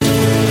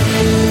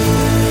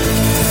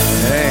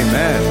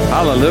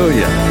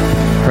Hallelujah.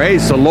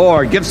 Praise the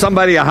Lord. Give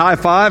somebody a high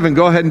five and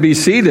go ahead and be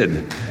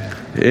seated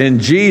in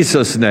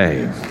Jesus'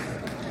 name.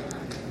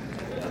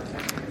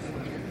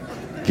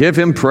 Give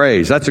him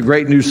praise. That's a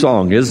great new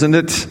song, isn't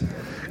it?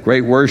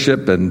 Great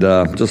worship, and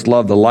just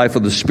love the life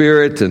of the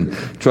Spirit, and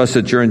trust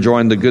that you're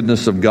enjoying the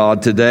goodness of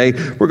God today.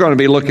 We're going to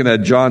be looking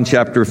at John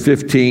chapter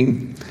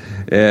 15.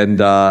 And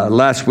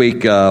last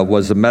week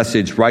was the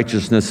message,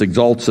 righteousness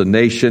exalts a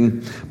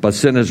nation, but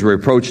sin is a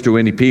reproach to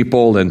any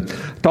people, and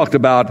talked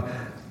about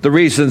the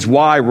reasons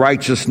why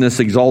righteousness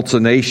exalts a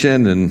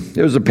nation, and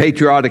it was a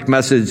patriotic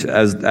message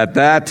at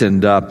that.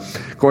 And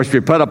of course,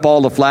 we put up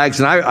all the flags,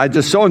 and I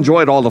just so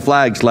enjoyed all the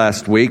flags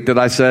last week that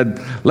I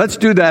said, let's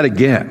do that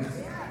again.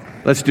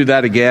 Let's do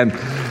that again.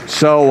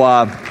 So,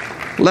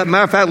 matter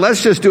of fact,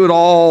 let's just do it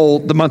all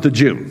the month of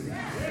June.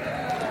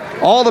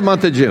 All the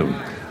month of June.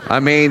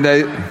 I mean,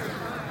 did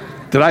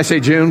I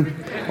say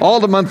June? All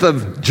the month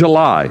of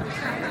July.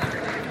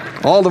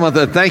 All the month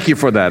of, thank you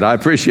for that. I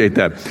appreciate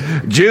that.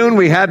 June,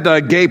 we had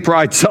the Gay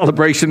Pride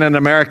celebration in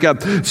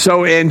America.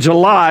 So in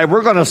July,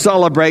 we're going to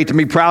celebrate and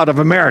be proud of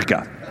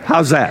America.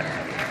 How's that?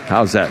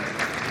 How's that?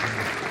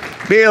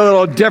 Be a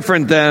little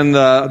different than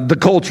the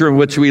culture in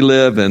which we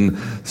live, and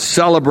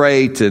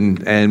celebrate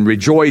and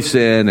rejoice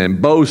in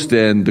and boast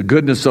in the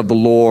goodness of the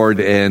Lord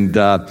and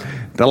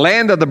the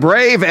land of the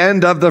brave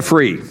and of the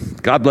free.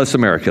 God bless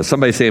America.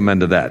 Somebody say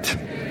amen to that.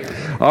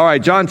 All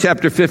right, John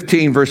chapter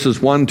 15, verses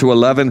 1 to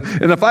 11.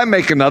 And if I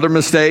make another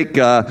mistake,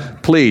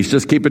 please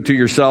just keep it to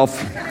yourself.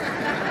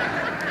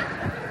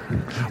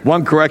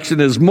 One correction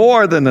is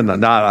more than another.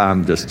 No,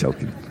 I'm just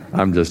joking.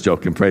 I'm just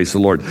joking. Praise the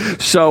Lord.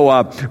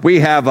 So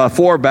we have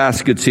 4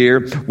 baskets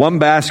here. One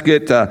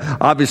basket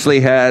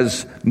obviously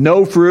has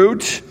no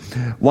fruit.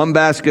 One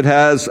basket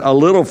has a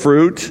little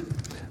fruit.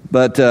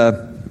 But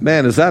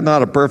man, is that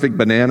not a perfect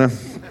banana?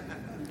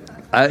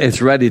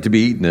 It's ready to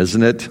be eaten,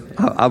 isn't it?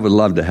 I would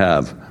love to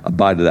have a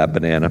bite of that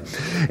banana.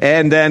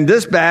 And then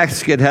this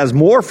basket has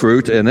more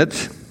fruit in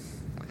it.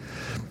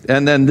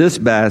 And then this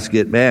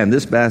basket,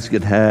 this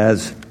basket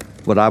has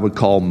what I would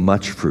call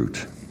much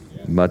fruit.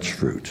 Much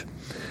fruit.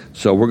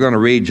 So we're going to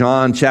read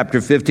John chapter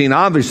 15.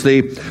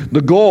 Obviously,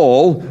 the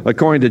goal,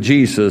 according to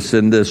Jesus,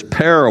 in this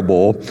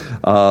parable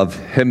of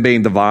him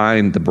being the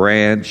vine, the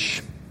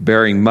branch,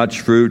 bearing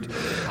much fruit,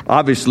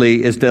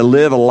 obviously, is to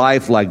live a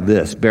life like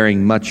this,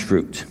 bearing much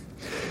fruit.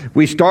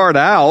 We start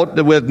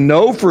out with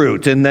no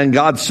fruit, and then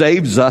God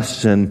saves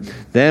us, and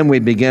then we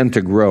begin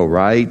to grow,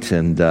 right?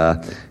 And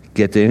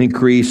get to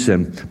increase.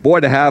 And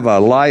boy, to have a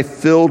life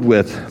filled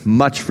with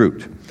much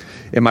fruit.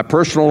 In my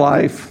personal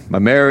life, my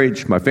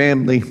marriage, my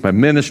family, my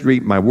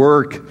ministry, my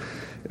work,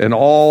 in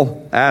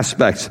all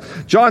aspects.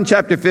 John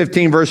chapter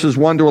 15, verses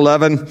 1 to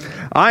 11.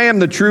 I am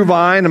the true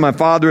vine, and my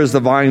Father is the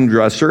vine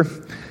dresser.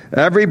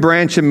 Every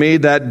branch in me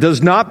that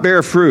does not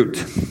bear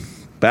fruit,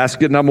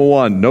 basket number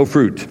 1, no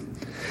fruit,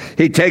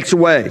 he takes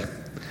away.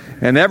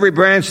 And every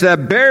branch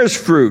that bears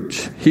fruit,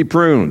 he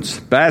prunes.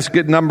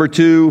 Basket number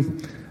 2,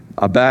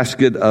 a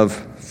basket of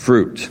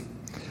fruit.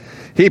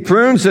 He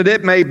prunes that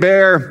it may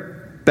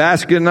bear,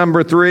 basket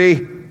number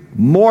 3,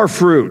 more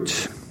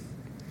fruit.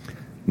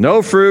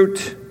 No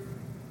fruit,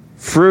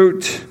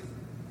 fruit,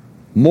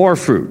 more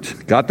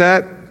fruit. Got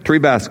that? 3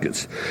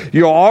 baskets.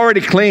 You are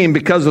already clean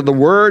because of the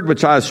word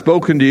which I have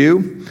spoken to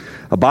you.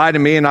 Abide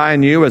in me and I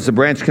in you, as the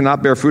branch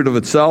cannot bear fruit of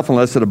itself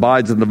unless it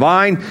abides in the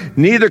vine.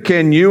 Neither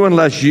can you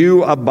unless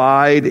you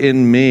abide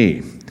in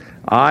me.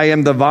 I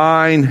am the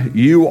vine,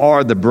 you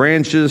are the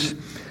branches.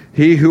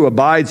 He who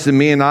abides in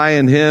me and I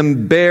in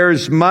him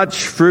bears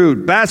much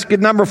fruit. Basket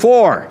number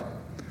 4.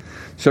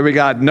 So we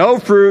got no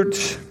fruit,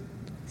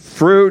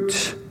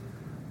 fruit,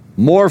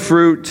 more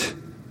fruit,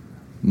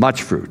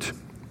 much fruit.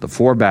 The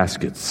 4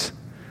 baskets.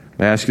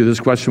 I ask you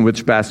this question,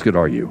 which basket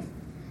are you?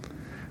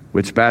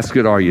 Which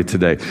basket are you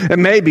today?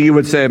 And maybe you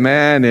would say,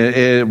 man,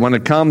 when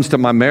it comes to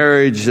my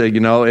marriage,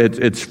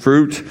 it's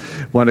fruit.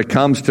 When it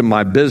comes to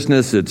my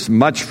business, it's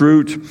much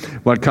fruit.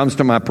 When it comes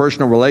to my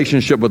personal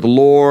relationship with the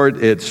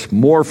Lord, it's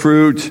more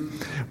fruit.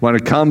 When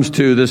it comes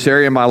to this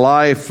area of my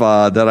life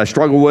that I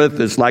struggle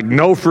with, it's like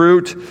no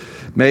fruit.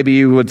 Maybe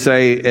you would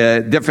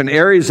say different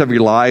areas of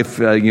your life,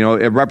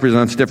 it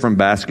represents different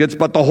baskets.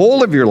 But the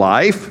whole of your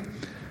life,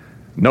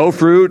 no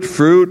fruit,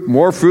 fruit,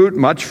 more fruit,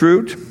 much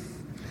fruit.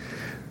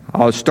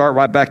 I'll start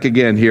right back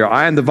again here.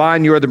 I am the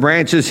vine, you are the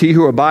branches. He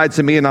who abides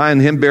in me and I in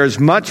him bears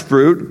much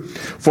fruit.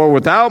 For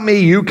without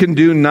me you can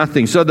do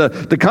nothing. So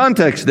the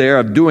context there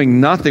of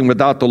doing nothing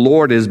without the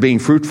Lord is being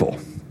fruitful.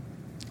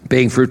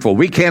 Being fruitful.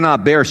 We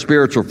cannot bear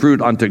spiritual fruit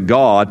unto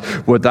God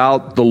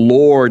without the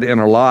Lord in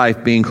our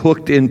life being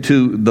hooked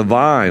into the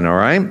vine, all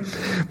right?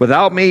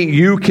 Without me,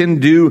 you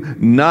can do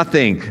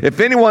nothing. If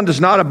anyone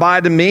does not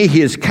abide in me, he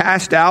is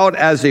cast out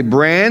as a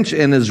branch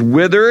and is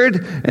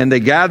withered, and they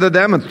gather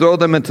them and throw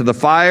them into the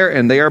fire,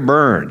 and they are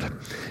burned.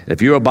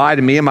 If you abide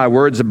in me and my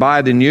words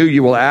abide in you,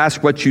 you will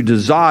ask what you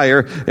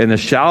desire, and it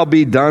shall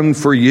be done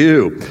for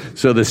you.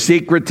 So the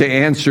secret to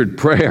answered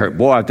prayer,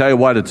 boy, I tell you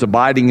what, it's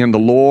abiding in the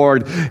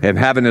Lord and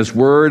having his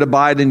word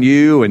abide in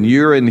you, and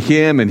you're in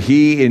him, and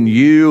he in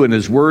you, and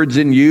his word's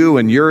in you,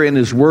 and you're in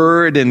his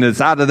word, and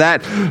it's out of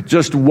that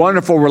just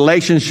wonderful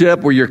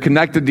relationship where you're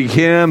connected to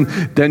him.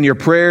 Then your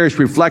prayers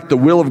reflect the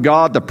will of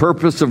God, the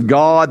purpose of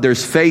God.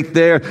 There's faith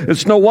there.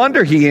 It's no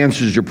wonder he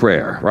answers your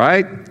prayer,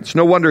 right? It's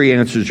no wonder he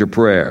answers your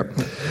prayer.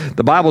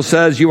 The Bible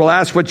says, you will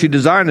ask what you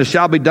desire, and it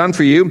shall be done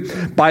for you.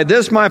 By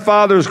this my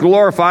Father is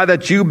glorified,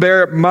 that you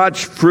bear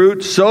much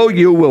fruit, so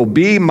you will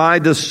be my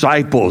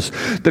disciples.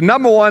 The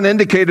number one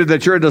indicator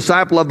that you're a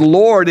disciple of the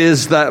Lord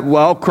is that,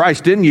 well,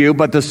 Christ in you,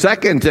 but the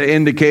second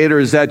indicator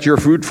is that you're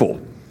fruitful.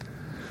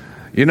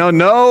 You know,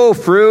 no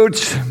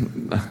fruit,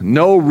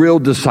 no real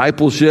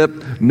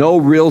discipleship, no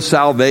real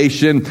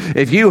salvation.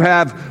 If you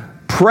have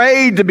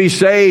prayed to be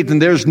saved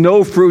and there's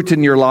no fruit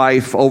in your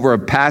life over a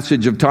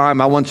passage of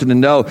time, I want you to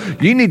know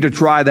you need to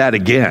try that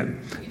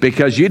again,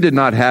 because you did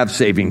not have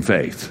saving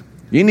faith.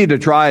 You need to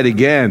try it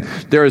again.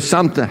 There is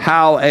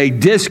somehow a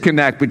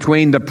disconnect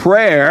between the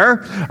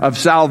prayer of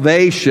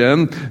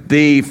salvation,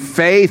 the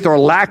faith or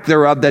lack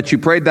thereof that you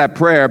prayed that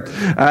prayer,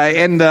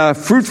 and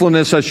the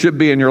fruitfulness that should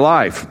be in your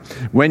life.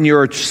 When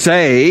you're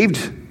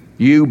saved,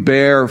 you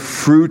bear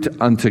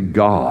fruit unto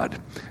God.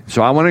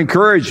 So I want to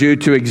encourage you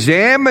to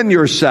examine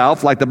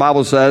yourself, like the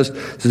Bible says,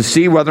 to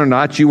see whether or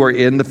not you are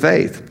in the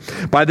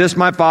faith. By this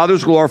my Father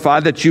is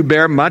glorified, that you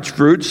bear much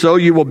fruit, so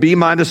you will be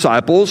my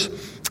disciples.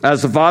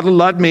 As the Father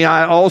loved me,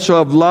 I also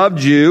have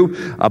loved you.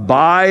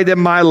 Abide in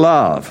my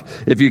love.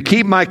 If you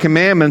keep my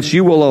commandments,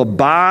 you will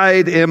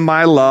abide in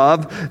my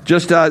love,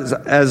 just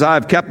as I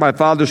have kept my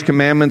Father's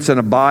commandments and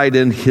abide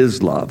in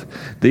his love.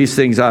 These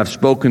things I have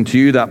spoken to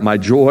you, that my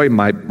joy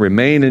might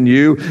remain in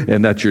you,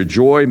 and that your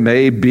joy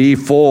may be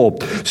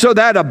full. So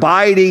that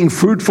abiding,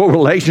 fruitful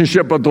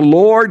relationship with the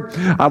Lord,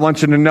 I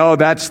want you to know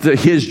that's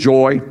his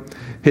joy.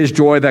 His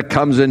joy that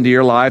comes into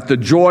your life. The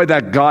joy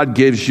that God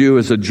gives you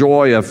is a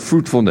joy of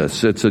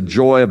fruitfulness. It's a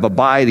joy of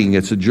abiding.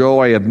 It's a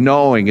joy of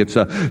knowing. It's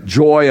a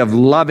joy of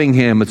loving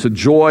him. It's a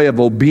joy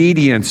of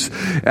obedience.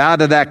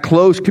 Out of that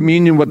close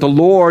communion with the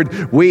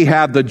Lord, we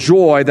have the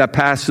joy that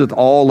passeth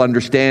all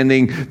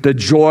understanding, the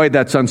joy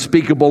that's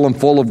unspeakable and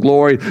full of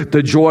glory,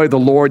 the joy of the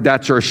Lord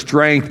that's our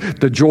strength,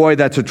 the joy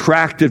that's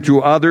attractive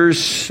to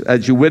others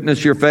as you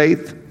witness your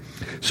faith.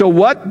 So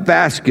what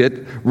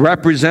basket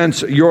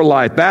represents your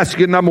life?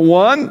 Basket number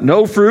 1,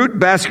 no fruit.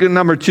 Basket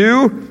number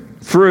 2,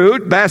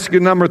 fruit.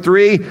 Basket number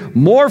 3,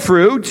 more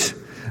fruit.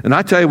 And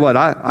I tell you what,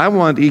 I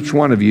want each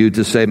one of you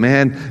to say,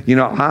 man, you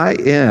know, I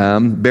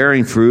am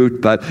bearing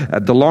fruit,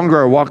 but the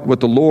longer I walk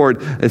with the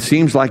Lord, it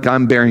seems like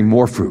I'm bearing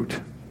more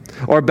fruit.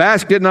 Or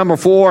basket number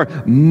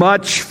 4,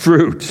 much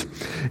fruit.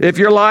 If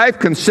your life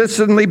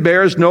consistently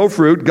bears no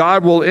fruit,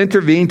 God will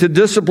intervene to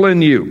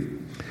discipline you.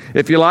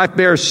 If your life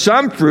bears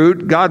some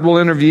fruit, God will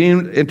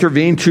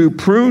intervene to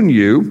prune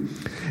you.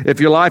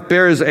 If your life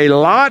bears a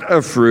lot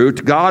of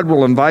fruit, God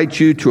will invite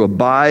you to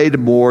abide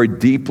more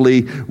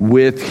deeply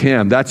with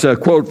him. That's a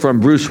quote from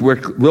Bruce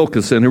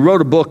Wilkinson, who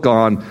wrote a book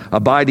on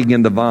abiding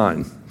in the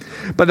vine.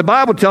 But the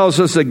Bible tells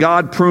us that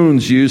God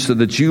prunes you so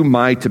that you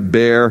might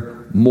bear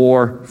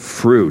more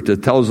fruit.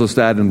 It tells us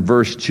that in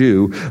verse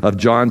 2 of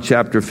John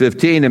chapter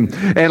 15.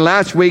 And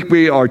last week,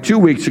 2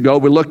 weeks ago,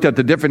 we looked at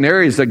the different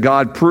areas that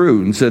God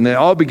prunes. And it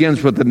all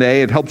begins with an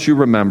A. It helps you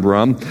remember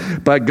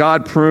them. But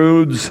God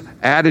prunes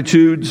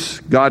attitudes.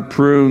 God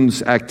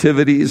prunes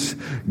activities.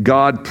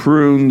 God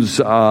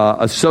prunes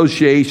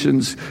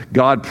associations.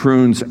 God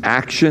prunes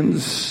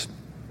actions.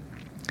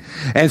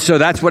 And so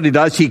that's what he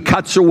does. He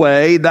cuts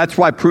away. That's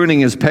why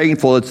pruning is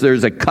painful.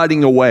 There's a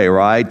cutting away,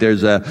 right?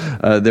 There's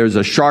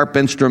a sharp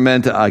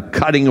instrument,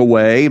 cutting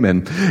away.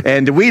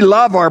 And we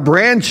love our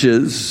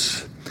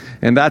branches.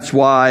 And that's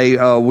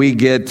why we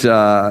get,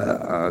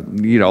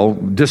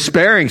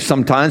 despairing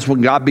sometimes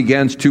when God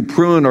begins to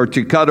prune or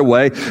to cut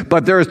away.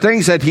 But there are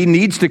things that he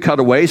needs to cut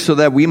away so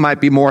that we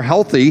might be more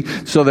healthy,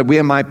 so that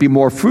we might be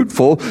more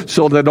fruitful,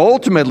 so that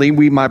ultimately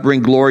we might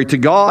bring glory to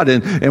God.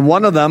 And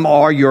one of them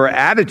are your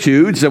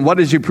attitudes. And what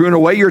does he prune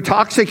away? Your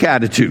toxic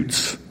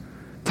attitudes.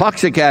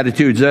 Toxic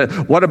attitudes.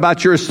 What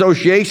about your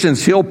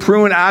associations? He'll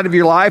prune out of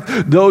your life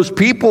those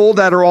people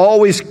that are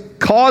always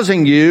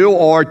causing you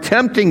or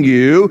tempting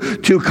you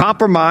to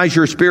compromise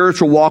your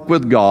spiritual walk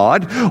with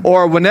God,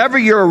 or whenever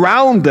you're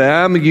around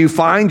them, you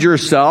find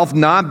yourself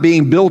not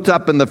being built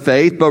up in the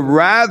faith, but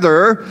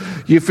rather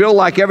you feel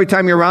like every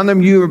time you're around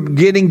them, you're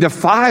getting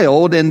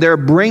defiled and they're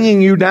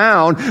bringing you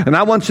down. And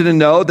I want you to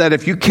know that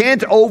if you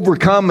can't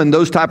overcome in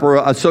those type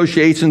of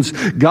associations,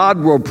 God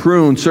will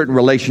prune certain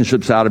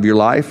relationships out of your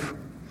life.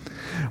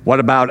 What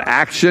about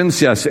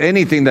actions? Yes,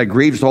 anything that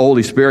grieves the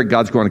Holy Spirit,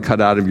 God's going to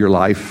cut out of your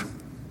life.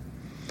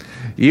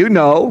 You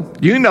know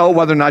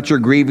whether or not you're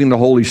grieving the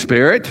Holy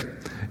Spirit,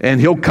 and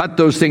he'll cut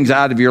those things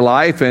out of your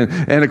life.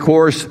 And of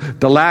course,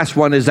 the last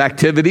one is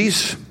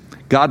activities.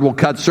 God will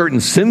cut certain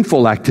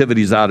sinful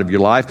activities out of your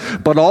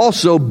life, but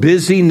also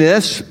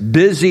busyness,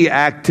 busy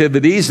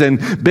activities. And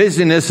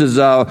busyness is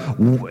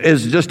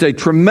just a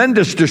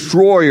tremendous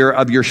destroyer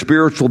of your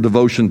spiritual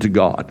devotion to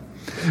God.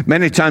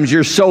 Many times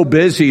you're so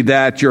busy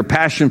that your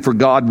passion for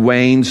God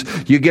wanes.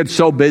 You get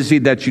so busy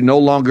that you no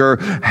longer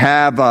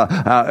have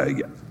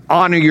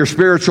honor your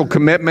spiritual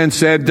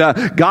commitments. And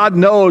God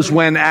knows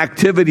when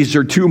activities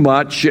are too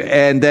much,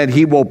 and that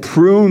He will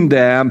prune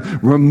them,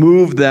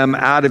 remove them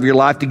out of your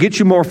life to get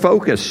you more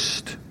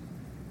focused.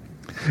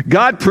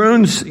 God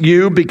prunes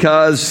you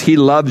because He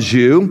loves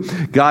you.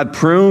 God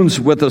prunes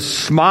with a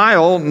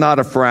smile, not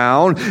a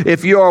frown.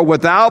 If you are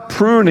without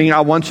pruning,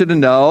 I want you to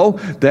know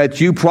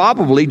that you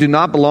probably do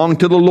not belong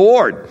to the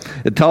Lord.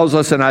 It tells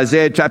us in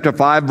Isaiah chapter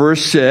 5,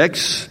 verse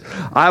 6,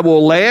 I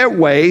will lay it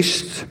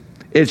waste.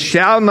 It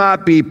shall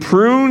not be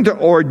pruned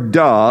or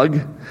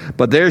dug,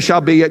 but there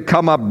shall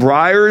come up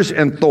briars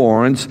and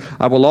thorns.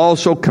 I will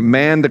also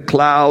command the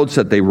clouds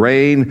that they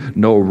rain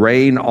no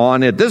rain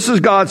on it. This is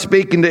God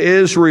speaking to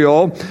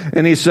Israel,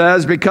 and He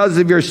says, because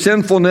of your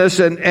sinfulness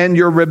and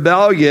your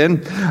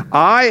rebellion,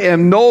 I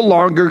am no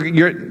longer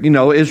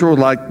Israel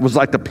was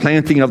like the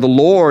planting of the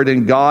Lord,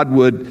 and God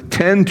would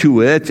tend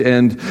to it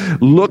and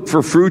look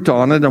for fruit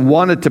on it and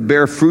wanted to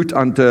bear fruit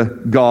unto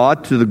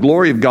God, to the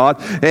glory of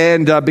God.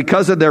 And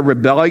because of their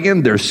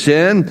rebellion, their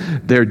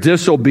sin, their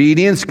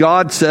disobedience,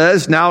 God says,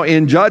 now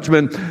in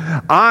judgment,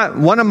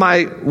 one of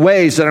my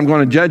ways that I'm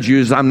going to judge you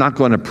is I'm not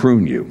going to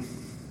prune you.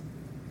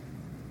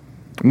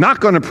 I'm not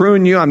going to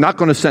prune you. I'm not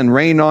going to send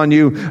rain on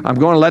you. I'm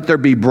going to let there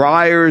be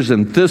briars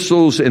and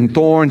thistles and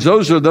thorns.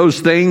 Those are those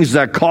things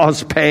that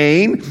cause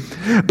pain.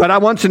 But I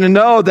want you to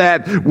know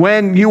that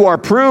when you are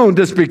pruned,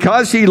 it's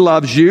because He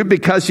loves you,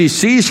 because He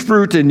sees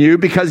fruit in you,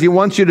 because He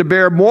wants you to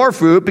bear more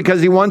fruit,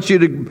 because He wants you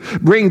to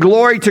bring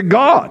glory to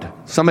God.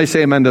 Somebody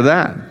say amen to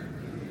that.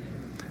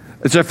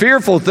 It's a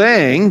fearful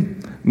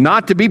thing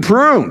not to be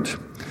pruned.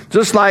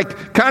 Just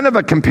like kind of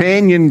a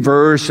companion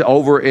verse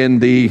over in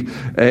the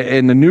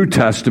New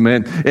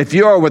Testament. If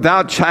you are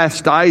without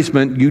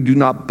chastisement, you do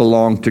not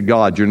belong to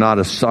God. You're not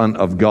a son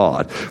of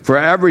God. For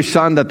every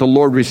son that the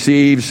Lord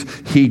receives,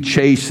 He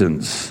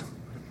chastens.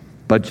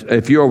 But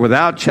if you're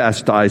without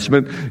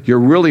chastisement, you're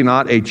really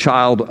not a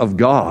child of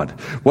God.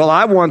 Well,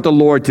 I want the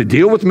Lord to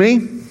deal with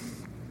me.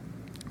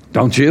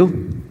 Don't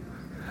you?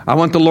 I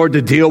want the Lord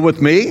to deal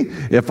with me.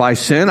 If I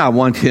sin, I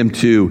want Him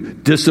to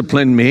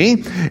discipline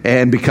me.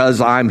 And because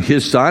I'm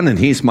His son and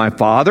He's my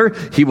Father,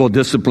 He will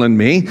discipline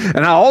me. And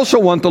I also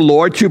want the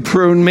Lord to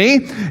prune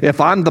me. If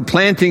I'm the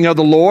planting of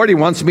the Lord, He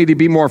wants me to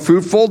be more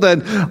fruitful,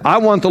 then I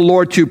want the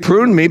Lord to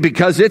prune me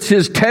because it's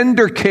His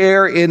tender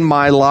care in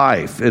my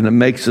life, and it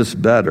makes us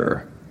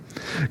better.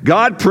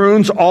 God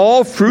prunes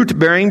all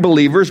fruit-bearing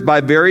believers by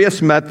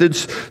various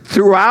methods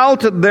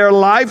throughout their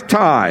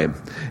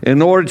lifetime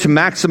in order to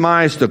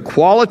maximize the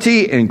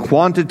quality and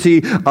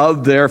quantity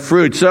of their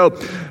fruit. So,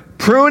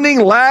 pruning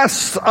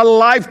lasts a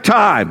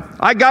lifetime.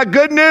 I got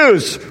good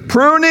news.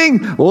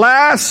 Pruning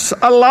lasts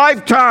a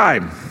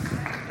lifetime.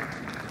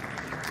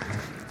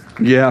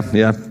 Yeah,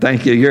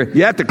 thank you.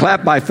 You have to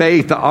clap by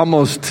faith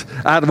almost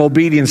out of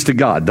obedience to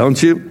God,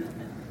 don't you?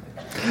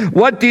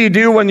 What do you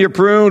do when you're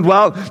pruned?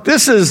 Well,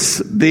 this is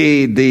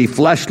the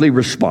fleshly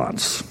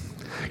response.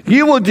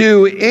 You will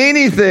do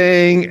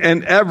anything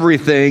and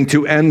everything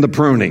to end the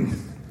pruning.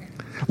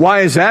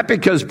 Why is that?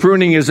 Because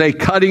pruning is a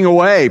cutting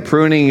away.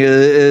 Pruning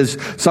is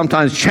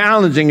sometimes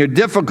challenging or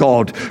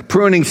difficult.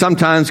 Pruning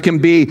sometimes can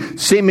be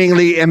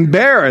seemingly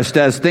embarrassed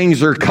as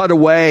things are cut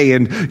away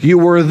and you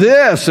were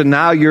this and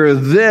now you're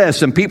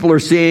this and people are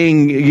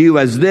seeing you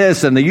as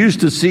this and they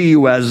used to see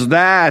you as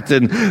that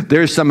and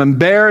there's some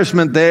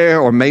embarrassment there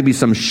or maybe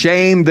some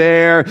shame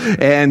there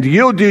and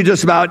you'll do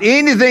just about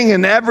anything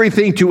and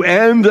everything to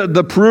end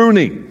the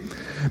pruning.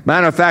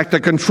 Matter of fact, the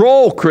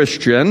control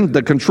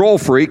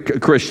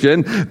freak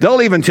Christian,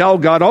 they'll even tell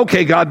God,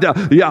 okay, God,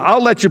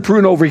 I'll let you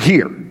prune over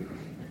here.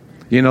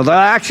 They'll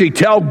actually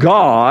tell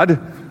God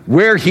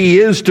where He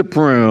is to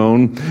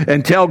prune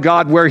and tell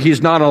God where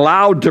He's not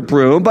allowed to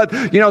prune. But,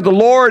 the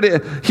Lord,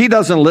 He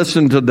doesn't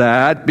listen to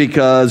that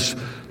because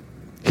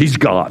He's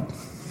God.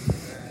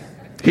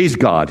 He's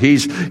God.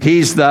 He's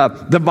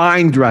the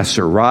vine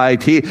dresser,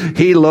 right?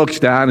 He looks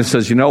down and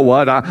says, you know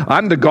what?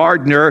 I'm the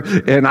gardener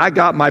and I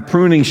got my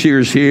pruning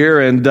shears here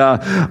and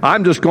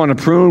I'm just going to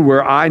prune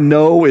where I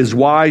know is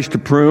wise to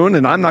prune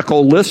and I'm not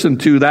going to listen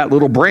to that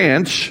little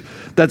branch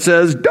that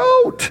says,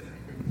 don't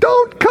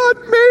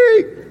cut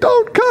me.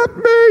 Don't cut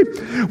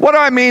me. What do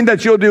I mean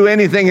that you'll do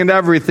anything and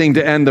everything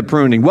to end the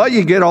pruning? Well,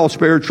 you get all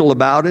spiritual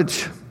about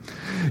it.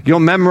 You'll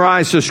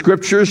memorize the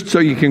scriptures so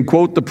you can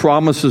quote the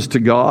promises to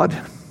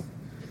God.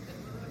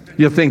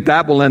 You think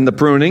that will end the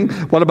pruning?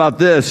 What about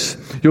this?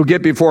 You'll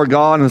get before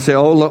God and say,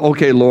 oh,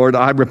 okay, Lord,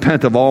 I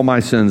repent of all my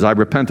sins. I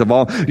repent of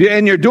all.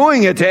 And you're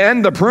doing it to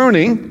end the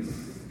pruning.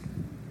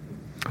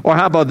 Or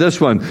how about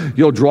this one?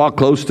 You'll draw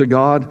close to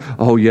God.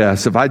 Oh,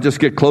 yes. If I just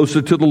get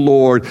closer to the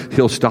Lord,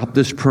 He'll stop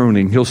this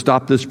pruning. He'll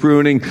stop this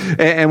pruning.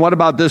 And what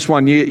about this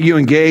one? You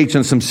engage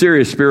in some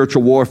serious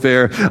spiritual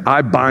warfare.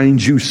 I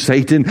bind you,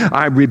 Satan.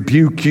 I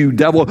rebuke you,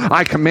 devil.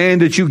 I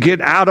command that you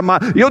get out of my...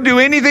 You'll do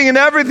anything and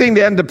everything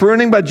to end the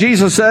pruning. But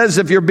Jesus says,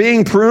 if you're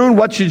being pruned,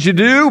 what should you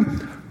do?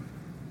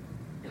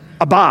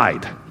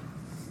 Abide.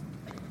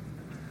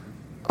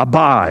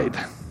 Abide.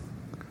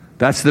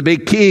 That's the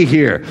big key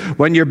here.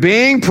 When you're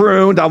being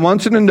pruned, I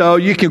want you to know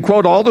you can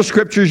quote all the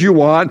scriptures you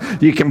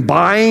want. You can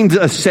bind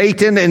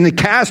Satan and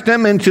cast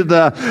him into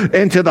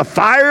the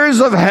fires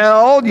of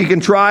hell. You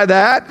can try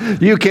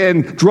that. You can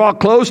draw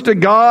close to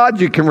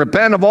God. You can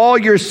repent of all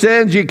your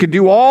sins. You can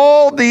do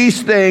all these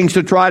things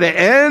to try to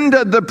end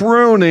the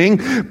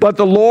pruning. But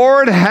the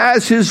Lord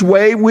has His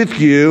way with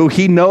you.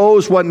 He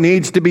knows what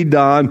needs to be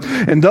done.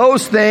 And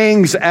those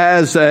things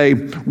as a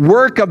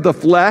work of the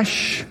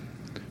flesh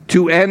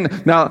to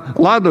end. Now,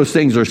 a lot of those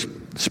things are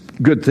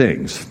good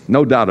things,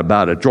 no doubt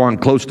about it. Drawing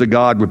close to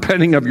God,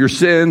 repenting of your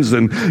sins,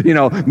 and,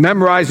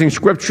 memorizing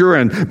Scripture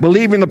and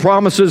believing the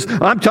promises.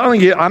 I'm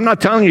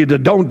not telling you to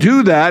don't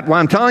do that. What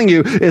I'm telling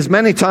you is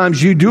many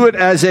times you do it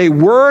as a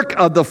work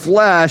of the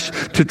flesh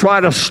to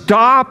try to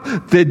stop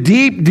the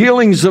deep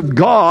dealings of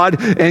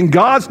God, and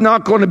God's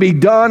not going to be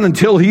done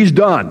until He's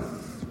done.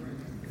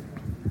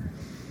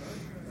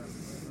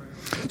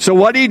 So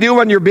what do you do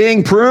when you're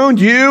being pruned?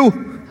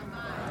 You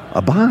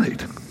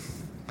abide.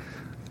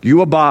 You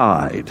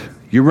abide.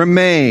 You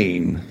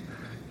remain.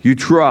 You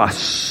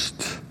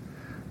trust.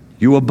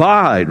 You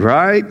abide,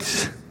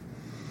 right?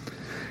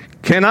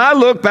 Can I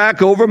look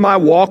back over my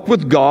walk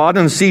with God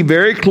and see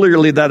very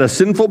clearly that a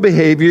sinful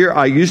behavior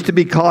I used to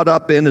be caught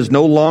up in is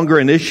no longer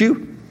an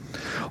issue?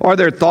 Are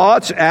there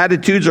thoughts,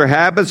 attitudes, or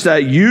habits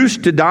that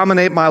used to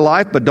dominate my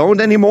life but don't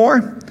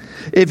anymore?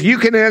 If you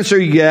can answer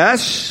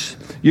yes,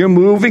 you're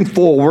moving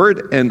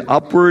forward and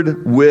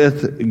upward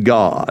with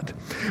God.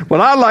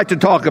 Well, I'd like to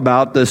talk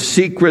about the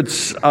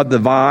secrets of the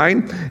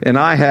vine, and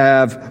I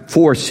have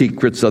 4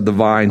 secrets of the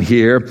vine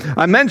here.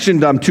 I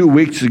mentioned them 2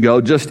 weeks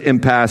ago, just in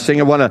passing.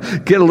 I want to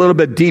get a little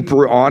bit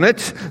deeper on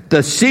it.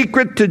 The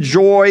secret to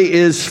joy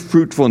is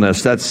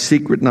fruitfulness. That's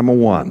secret number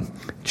 1.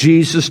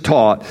 Jesus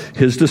taught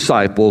His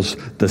disciples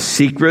the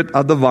secret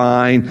of the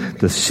vine.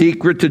 The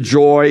secret to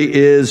joy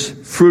is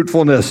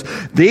fruitfulness.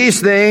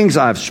 These things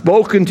I've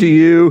spoken to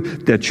you,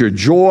 that your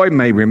joy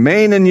may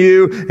remain in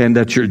you, and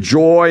that your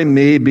joy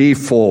may be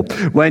full.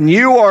 When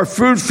you are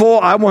fruitful,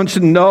 I want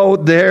you to know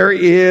there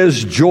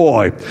is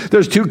joy.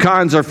 There's 2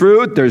 kinds of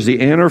fruit. There's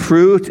the inner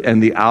fruit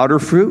and the outer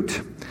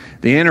fruit.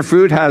 The inner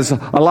fruit has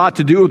a lot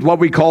to do with what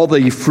we call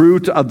the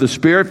fruit of the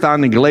Spirit,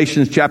 found in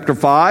Galatians chapter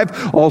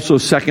 5. Also,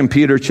 2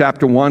 Peter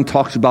chapter 1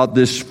 talks about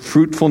this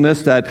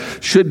fruitfulness that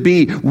should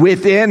be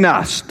within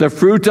us. The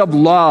fruit of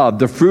love,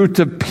 the fruit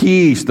of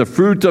peace, the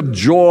fruit of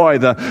joy,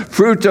 the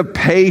fruit of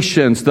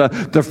patience, the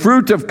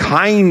fruit of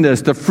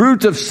kindness, the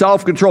fruit of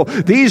self-control.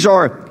 These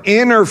are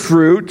inner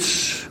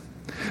fruits.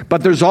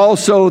 But there's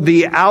also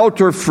the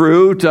outer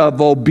fruit of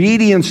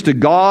obedience to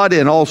God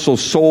and also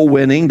soul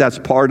winning. That's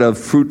part of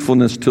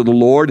fruitfulness to the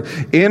Lord.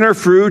 Inner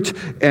fruit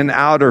and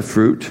outer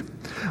fruit.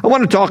 I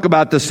want to talk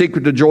about the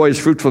secret to joy is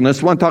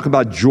fruitfulness. I want to talk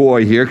about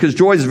joy here because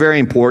joy is very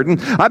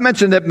important. I've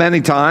mentioned it many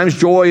times.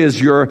 Joy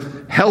is your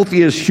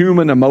healthiest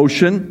human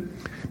emotion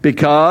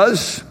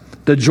because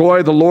the joy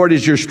of the Lord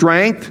is your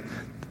strength.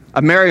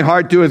 A merry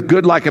heart doeth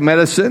good like a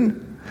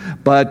medicine.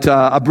 But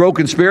a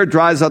broken spirit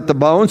dries up the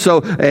bones.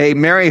 So a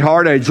merry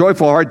heart, a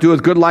joyful heart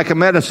doeth good like a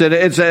medicine.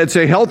 It's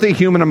a healthy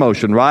human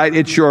emotion, right?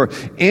 It's your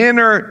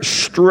inner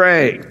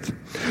strength.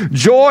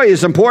 Joy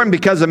is important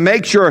because it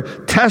makes your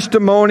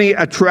testimony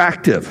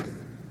attractive.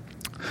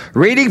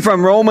 Reading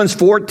from Romans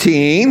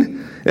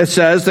 14, it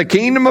says, the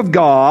kingdom of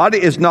God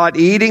is not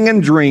eating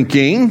and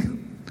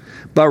drinking,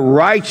 but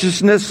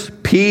righteousness,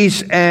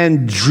 peace,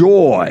 and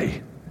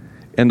joy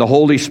in the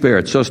Holy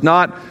Spirit. So it's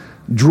not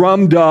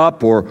drummed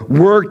up or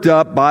worked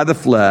up by the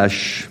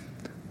flesh.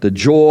 The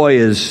joy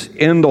is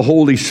in the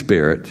Holy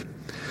Spirit.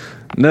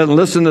 And then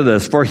listen to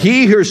this. For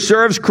he who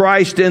serves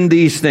Christ in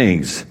these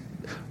things,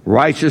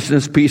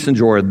 righteousness, peace, and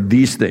joy,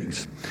 these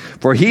things.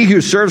 For he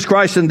who serves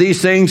Christ in these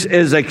things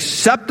is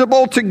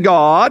acceptable to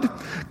God.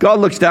 God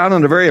looks down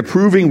in a very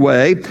approving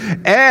way.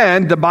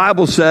 And the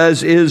Bible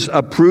says is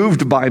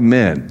approved by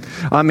men.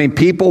 I mean,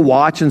 people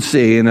watch and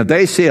see. And if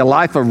they see a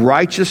life of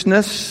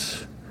righteousness,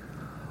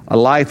 a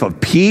life of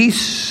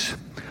peace,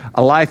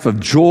 a life of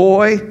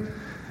joy,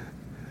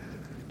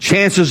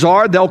 chances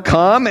are they'll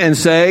come and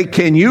say,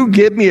 can you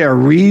give me a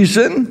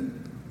reason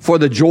for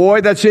the joy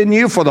that's in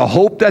you, for the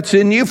hope that's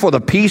in you, for the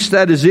peace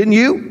that is in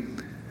you?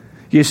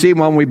 You see,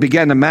 when we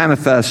begin to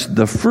manifest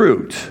the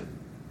fruit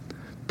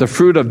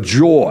of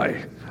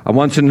joy, I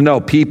want you to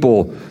know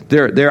people,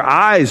 their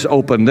eyes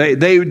open.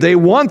 They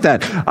want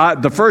that.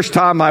 The first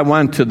time I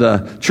went to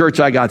the church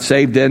I got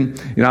saved in,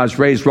 I was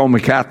raised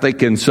Roman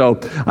Catholic, and so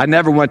I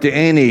never went to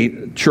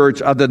any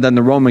church other than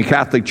the Roman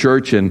Catholic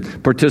Church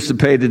and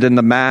participated in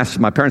the Mass.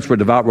 My parents were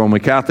devout Roman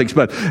Catholics,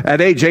 but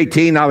at age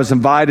 18, I was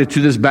invited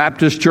to this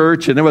Baptist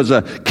church, and it was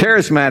a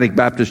charismatic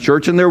Baptist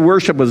church, and their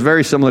worship was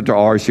very similar to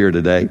ours here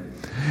today,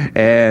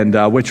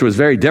 and which was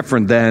very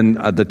different than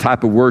the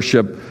type of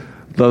worship,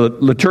 the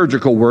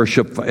liturgical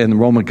worship in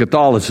Roman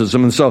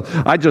Catholicism. And so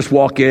I just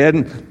walk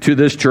in to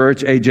this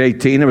church, age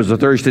 18. It was a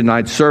Thursday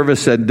night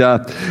service, and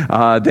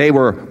they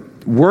were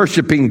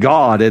worshiping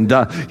God. And,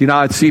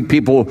 I'd see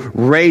people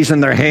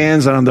raising their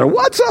hands, and I'm there,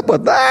 what's up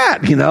with that?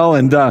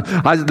 And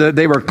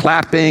they were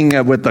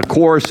clapping with the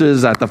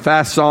choruses at the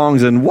fast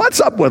songs, and what's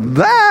up with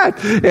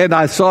that? And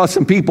I saw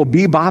some people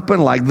bebopping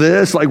like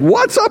this, like,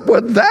 what's up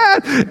with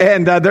that?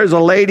 And there's a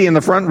lady in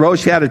the front row,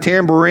 she had a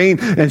tambourine,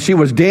 and she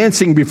was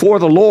dancing before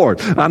the Lord.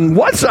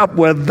 What's up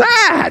with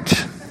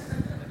that?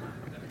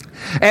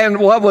 And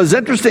what was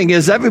interesting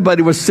is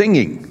everybody was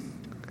singing.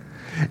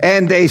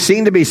 And they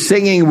seem to be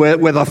singing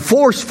with a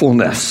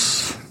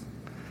forcefulness.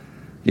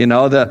 I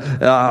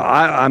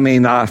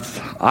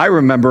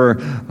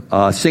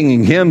remember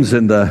singing hymns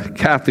in the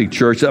Catholic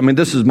Church.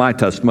 This is my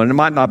testimony. It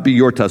might not be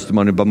your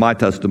testimony, but my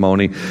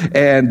testimony.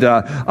 And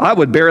I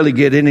would barely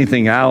get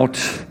anything out.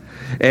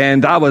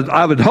 And I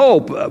would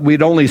hope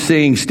we'd only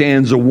sing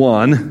stanza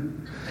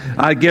 1.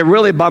 I'd get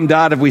really bummed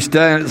out if we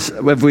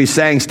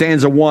sang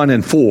stanza 1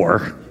 and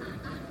 4.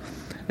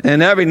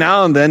 And every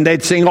now and then,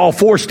 they'd sing all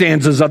 4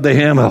 stanzas of the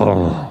hymn.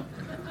 Oh.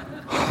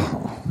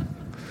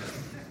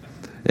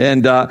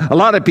 And a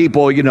lot of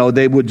people,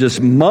 they would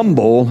just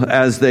mumble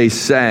as they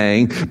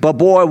sang. But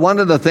boy, one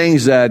of the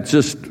things that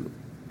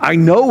I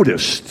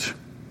noticed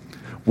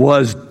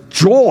was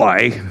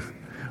joy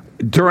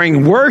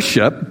during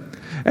worship.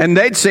 And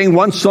they'd sing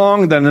one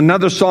song, then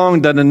another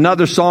song, then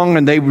another song,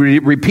 and they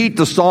repeat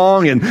the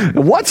song. And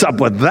what's up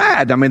with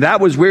that?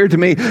 That was weird to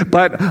me.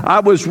 But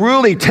I was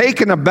really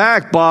taken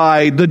aback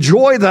by the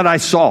joy that I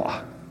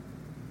saw.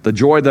 The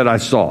joy that I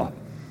saw.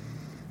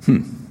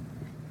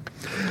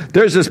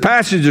 There's this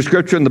passage of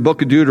Scripture in the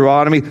book of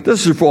Deuteronomy.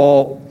 This is for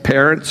all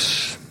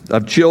parents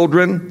of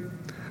children.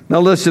 Now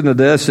listen to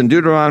this in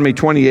Deuteronomy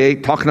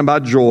 28, talking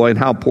about joy and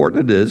how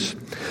important it is.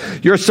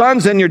 Your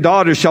sons and your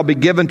daughters shall be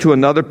given to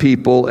another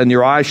people, and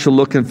your eyes shall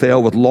look and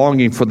fail with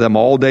longing for them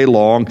all day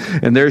long,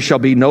 and there shall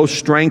be no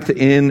strength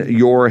in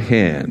your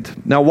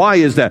hand. Now, why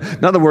is that?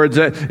 In other words,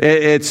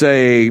 it's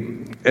a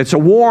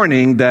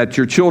warning that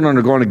your children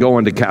are going to go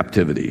into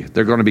captivity.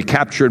 They're going to be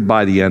captured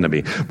by the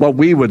enemy. What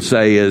we would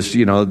say is,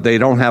 they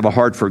don't have a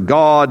heart for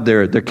God.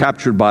 They're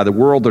captured by the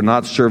world. They're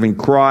not serving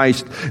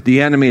Christ.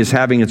 The enemy is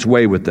having its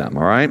way with them,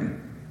 all right?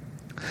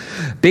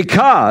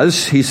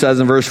 Because, he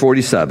says in verse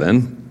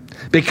 47,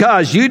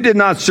 because you did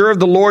not serve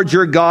the Lord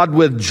your God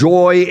with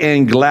joy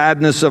and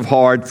gladness of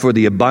heart for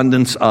the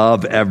abundance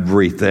of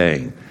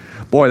everything.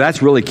 Boy,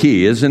 that's really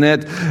key, isn't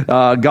it?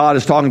 God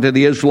is talking to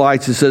the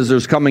Israelites. He says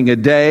there's coming a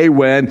day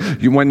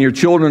when your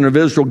children of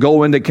Israel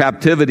go into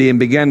captivity and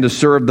begin to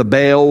serve the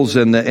Baals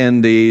and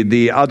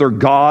the other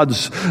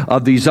gods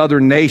of these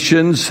other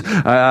nations.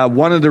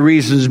 One of the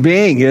reasons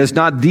being is,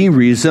 not the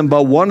reason,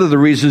 but one of the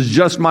reasons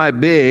just might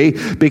be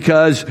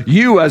because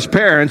you as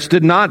parents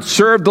did not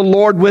serve the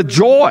Lord with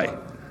joy.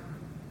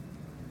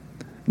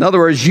 In other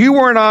words, you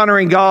weren't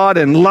honoring God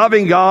and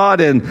loving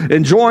God and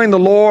enjoying the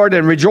Lord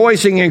and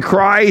rejoicing in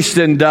Christ,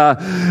 and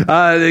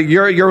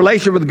your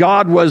relationship with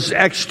God was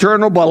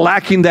external but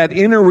lacking that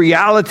inner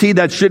reality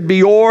that should be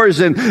yours,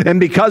 and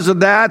because of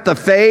that, the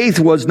faith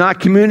was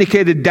not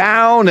communicated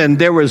down, and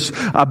there was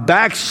a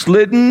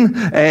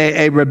backslidden,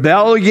 a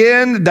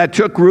rebellion that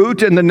took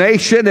root in the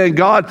nation, and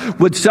God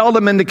would sell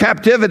them into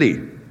captivity.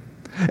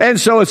 And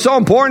so it's so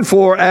important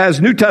for,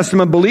 as New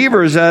Testament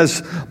believers,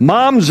 as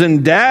moms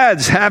and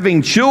dads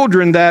having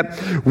children,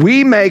 that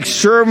we make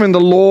serving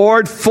the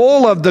Lord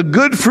full of the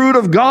good fruit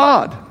of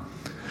God.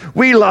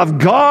 We love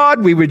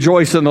God. We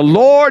rejoice in the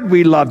Lord.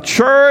 We love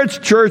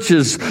church. Church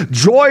is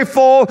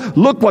joyful.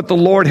 Look what the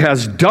Lord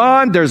has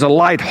done. There's a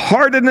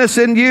lightheartedness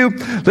in you.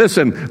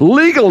 Listen,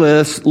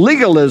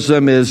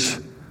 legalism is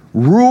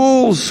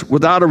rules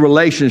without a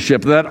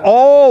relationship that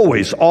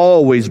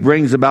always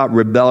brings about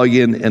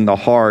rebellion in the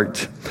heart.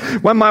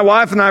 When my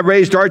wife and I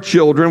raised our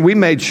children, we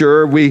made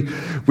sure we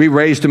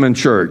raised them in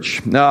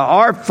church. Now,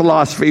 our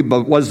philosophy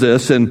was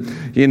this, and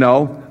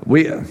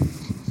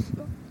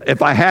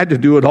if I had to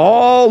do it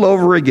all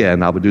over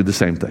again, I would do the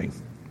same thing.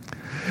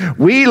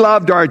 We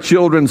loved our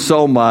children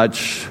so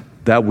much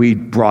that we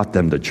brought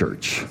them to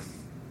church.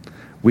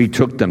 We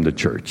took them to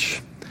church.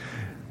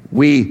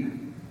 We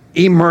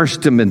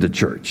immersed them into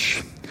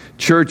church.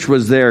 Church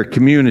was their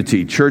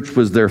community. Church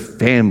was their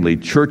family.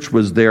 Church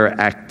was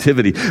their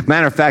activity.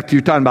 Matter of fact,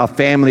 you're talking about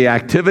family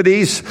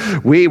activities.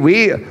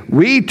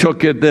 We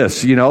took it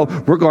this,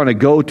 we're going to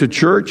go to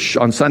church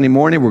on Sunday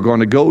morning. We're going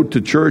to go to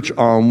church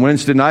on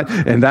Wednesday night,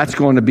 and that's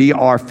going to be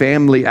our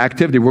family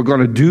activity. We're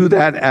going to do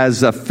that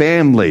as a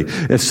family.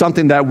 It's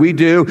something that we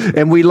do,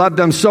 and we love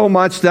them so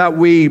much that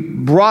we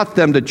brought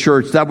them to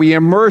church, that we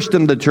immersed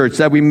them to church,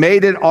 that we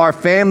made it our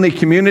family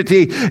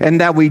community,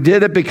 and that we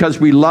did it because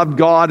we loved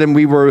God and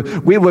we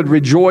would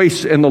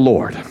rejoice in the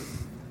Lord.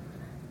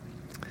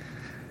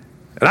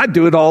 And I'd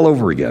do it all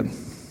over again.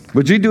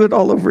 Would you do it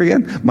all over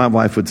again? My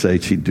wife would say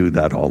she'd do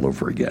that all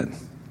over again.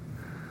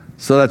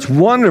 So that's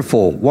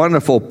wonderful,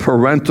 wonderful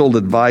parental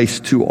advice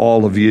to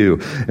all of you.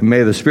 And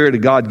may the Spirit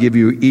of God give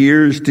you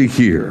ears to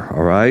hear,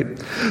 all right?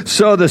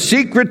 So the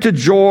secret to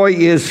joy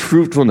is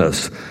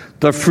fruitfulness,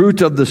 the fruit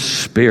of the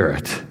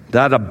Spirit.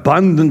 That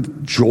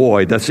abundant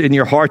joy that's in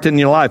your heart and in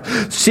your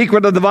life.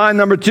 Secret of the vine,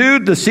 number 2,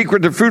 the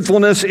secret to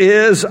fruitfulness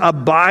is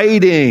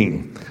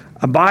abiding.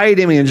 Abide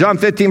in me. In John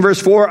 15,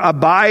 verse 4,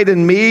 abide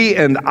in me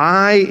and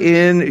I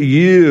in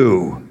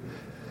you.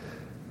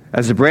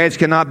 As the branch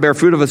cannot bear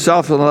fruit of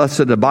itself unless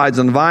it abides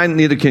on the vine,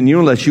 neither can you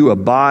unless you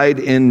abide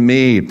in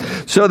me.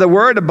 So the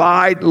word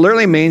abide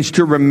literally means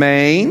to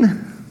remain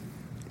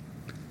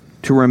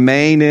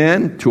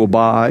in, to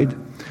abide.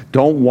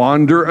 Don't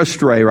wander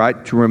astray,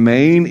 right? To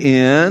remain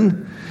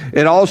in.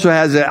 It also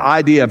has the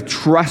idea of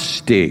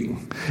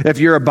trusting. If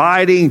you're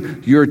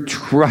abiding, you're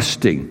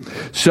trusting.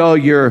 So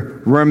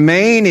you're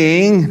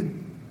remaining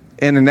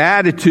in an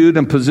attitude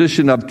and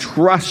position of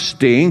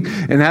trusting,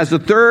 and has a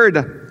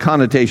third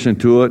connotation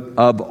to it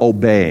of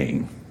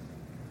obeying.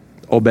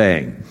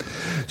 Obeying.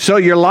 So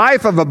your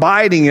life of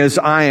abiding is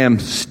I am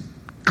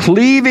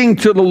cleaving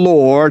to the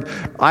Lord,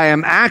 I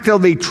am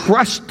actively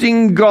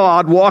trusting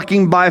God,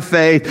 walking by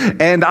faith,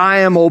 and I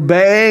am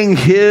obeying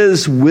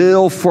His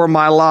will for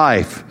my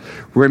life.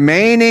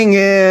 Remaining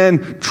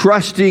in,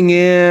 trusting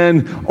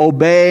in,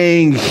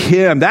 obeying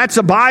Him. That's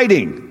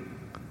abiding.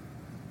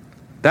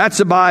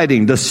 That's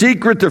abiding. The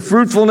secret to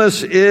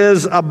fruitfulness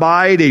is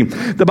abiding.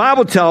 The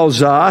Bible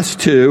tells us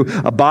to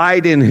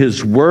abide in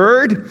His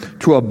Word,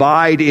 to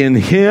abide in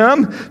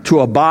Him,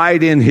 to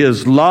abide in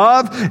His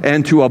love,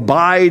 and to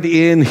abide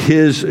in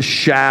His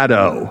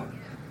shadow.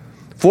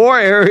 4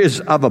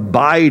 areas of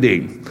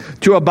abiding.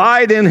 To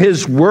abide in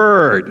His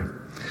Word.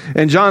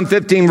 In John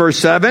 15, verse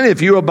 7,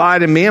 if you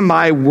abide in me and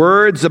my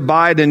words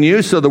abide in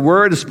you, so the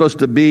Word is supposed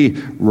to be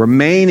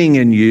remaining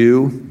in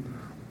you,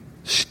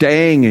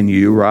 staying in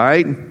you,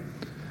 right?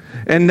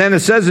 And then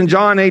it says in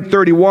John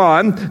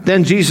 8:31,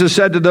 then Jesus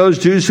said to those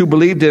Jews who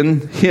believed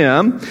in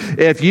Him,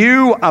 if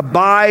you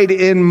abide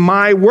in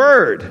my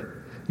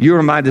word, you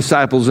are my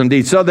disciples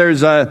indeed. So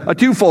there's a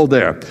twofold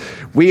there.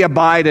 We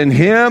abide in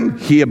Him,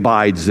 He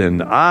abides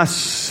in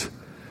us.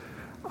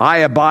 I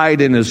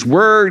abide in His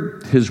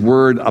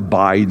word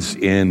abides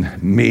in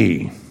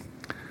me.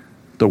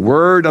 The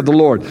word of the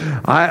Lord.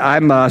 I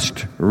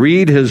must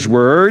read His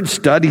word,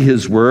 study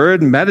His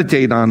word,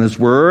 meditate on His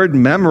word,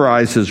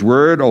 memorize His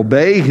word,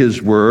 obey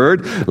His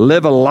word,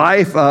 live a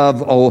life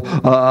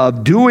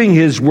of doing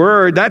His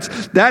word.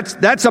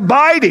 That's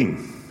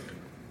abiding.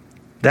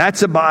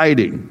 That's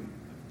abiding.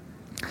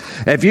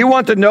 If you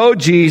want to know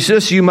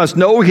Jesus, you must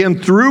know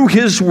Him through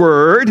His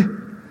word.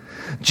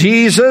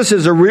 Jesus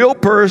is a real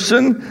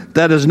person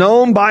that is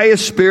known by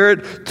His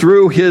Spirit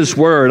through His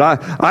Word.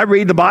 I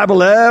read the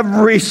Bible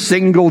every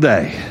single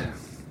day.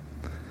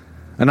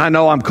 And I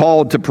know I'm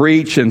called to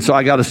preach, and so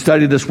I got to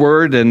study this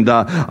Word, and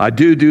I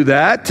do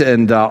that.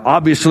 And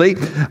obviously,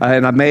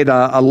 and I made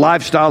a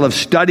lifestyle of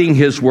studying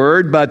His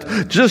Word.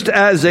 But just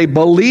as a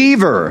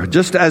believer,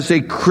 just as a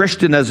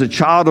Christian, as a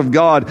child of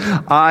God,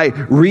 I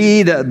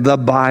read the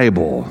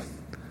Bible.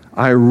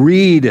 I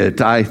read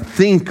it, I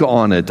think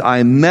on it,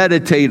 I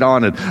meditate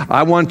on it.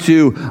 I want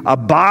to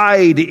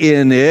abide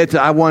in it.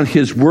 I want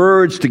His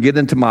words to get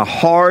into my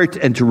heart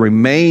and to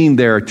remain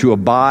there, to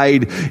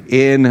abide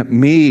in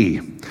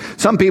me.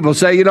 Some people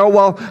say,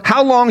 well,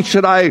 how long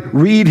should I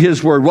read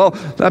His word? Well,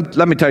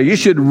 let me tell you, you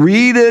should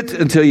read it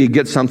until you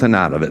get something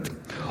out of it.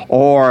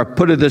 Or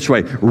put it this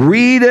way,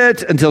 read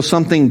it until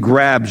something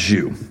grabs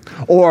you.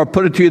 Or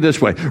put it to you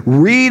this way,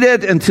 read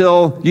it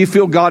until you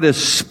feel God is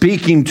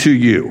speaking to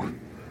you.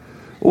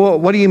 Well,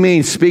 what do you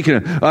mean speaking?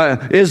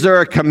 Is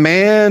there a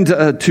command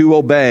to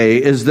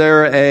obey? Is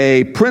there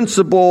a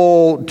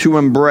principle to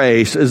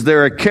embrace? Is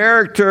there a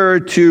character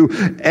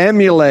to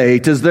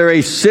emulate? Is there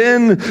a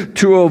sin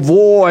to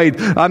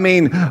avoid? I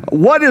mean,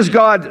 what is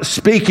God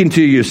speaking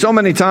to you? So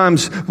many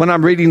times when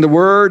I'm reading the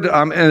Word,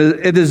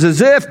 it is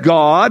as if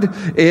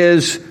God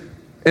is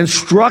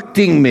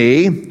instructing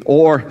me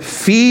or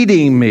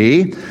feeding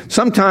me.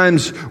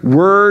 Sometimes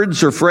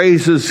words or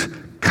phrases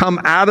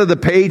come out of the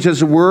page,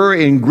 as it were,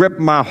 and grip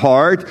my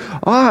heart.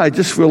 I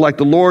just feel like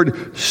the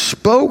Lord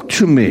spoke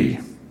to me.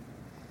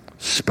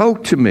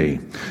 Spoke to me.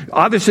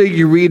 Obviously,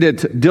 you read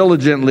it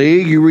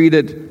diligently. You read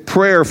it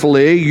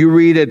prayerfully. You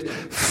read it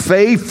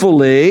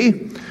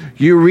faithfully.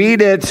 You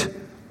read it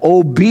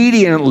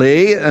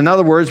obediently. In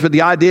other words, but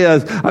the idea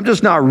is, I'm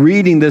just not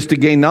reading this to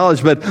gain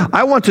knowledge, but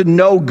I want to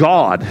know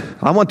God.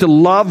 I want to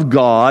love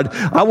God.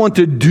 I want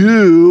to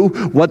do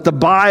what the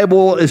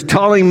Bible is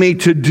telling me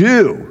to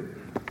do.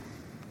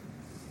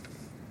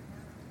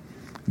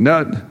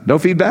 No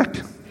feedback?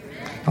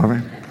 All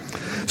right.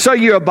 So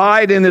you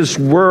abide in His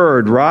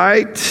Word,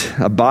 right?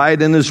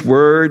 Abide in His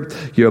Word.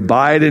 You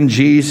abide in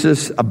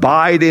Jesus.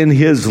 Abide in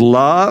His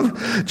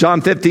love.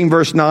 John 15,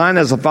 verse 9,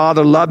 as the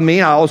Father loved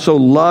me, I also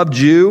loved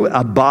you.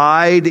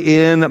 Abide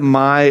in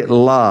my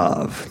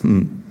love.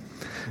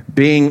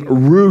 Being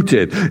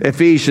rooted. I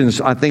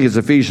think it's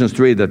Ephesians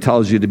 3 that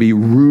tells you to be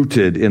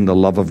rooted in the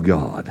love of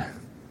God.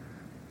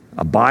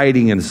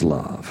 Abiding in His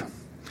love.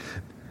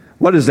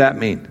 What does that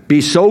mean?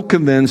 Be so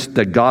convinced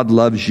that God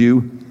loves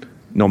you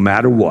no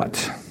matter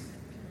what.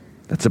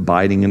 That's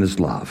abiding in His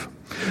love.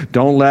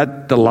 Don't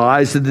let the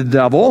lies of the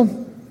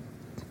devil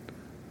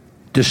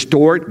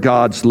distort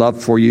God's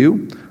love for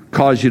you,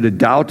 cause you to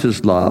doubt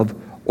His love,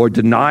 or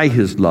deny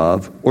His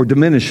love, or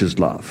diminish His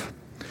love.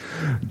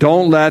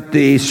 Don't let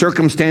the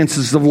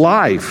circumstances of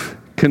life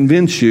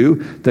convince you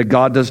that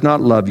God does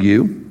not love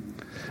you.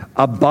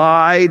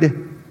 Abide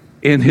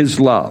in His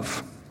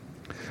love.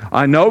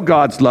 I know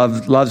God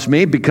loves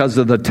me because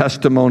of the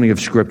testimony of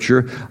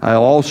Scripture. I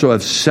also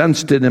have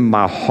sensed it in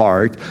my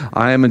heart.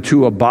 I am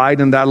to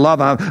abide in that love.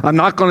 I'm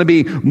not going to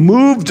be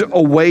moved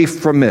away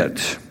from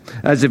it.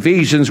 As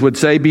Ephesians would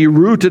say, be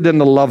rooted in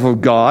the love of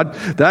God.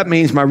 That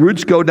means my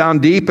roots go down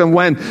deep. And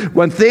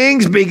when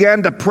things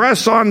begin to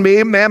press on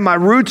me, man, my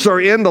roots are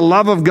in the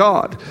love of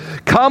God.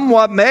 Come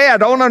what may, I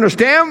don't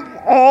understand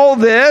all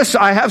this.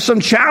 I have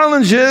some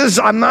challenges.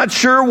 I'm not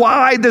sure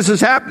why this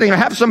is happening. I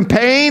have some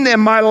pain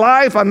in my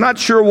life. I'm not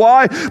sure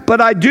why.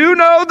 But I do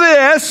know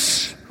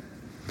this.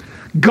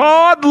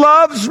 God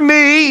loves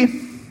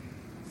me.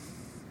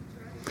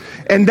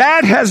 And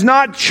that has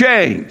not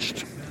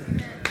changed.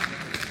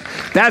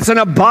 That's an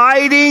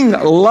abiding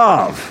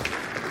love.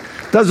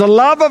 Does the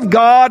love of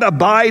God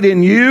abide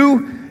in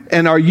you?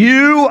 And are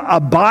you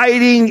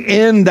abiding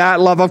in that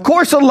love? Of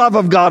course the love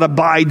of God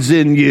abides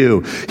in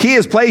you. He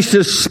has placed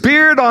His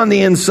Spirit on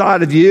the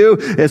inside of you.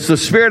 It's the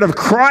Spirit of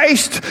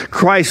Christ.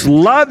 Christ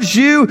loves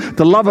you.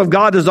 The love of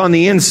God is on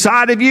the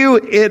inside of you.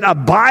 It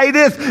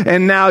abideth.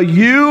 And now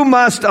you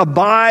must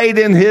abide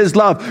in His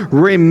love.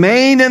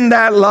 Remain in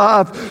that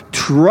love.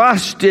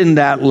 Trust in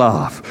that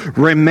love.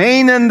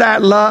 Remain in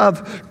that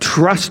love.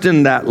 Trust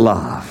in that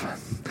love.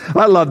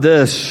 I love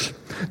this.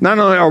 Not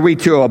only are we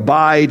to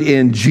abide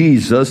in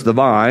Jesus, the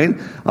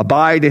vine,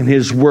 abide in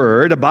His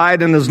Word,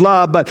 abide in His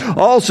love, but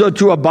also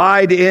to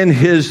abide in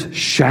His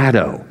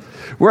shadow.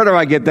 Where do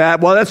I get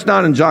that? Well, that's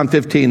not in John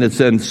 15. It's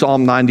in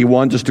Psalm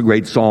 91, just a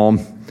great psalm.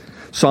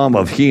 Psalm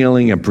of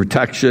healing and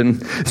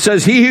protection. It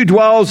says, He who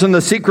dwells in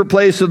the secret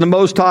place of the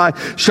Most High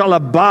shall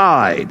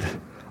abide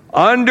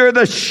under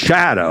the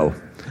shadow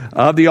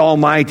of the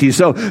Almighty.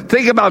 So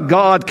think about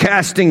God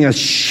casting a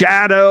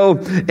shadow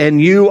and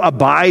you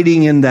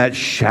abiding in that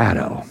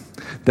shadow.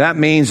 That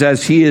means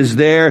as He is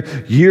there,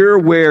 you're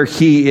where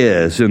He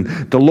is. And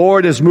the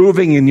Lord is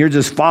moving and you're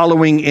just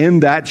following in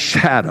that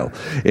shadow.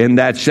 In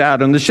that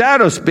shadow. And the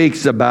shadow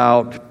speaks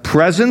about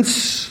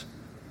presence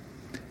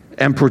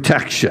and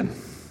protection.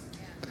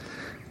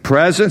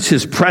 Presence,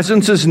 His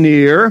presence is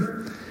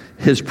near.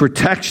 His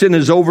protection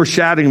is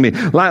overshadowing me.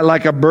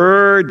 Like a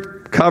bird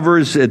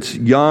covers its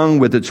young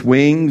with its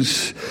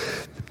wings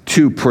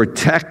to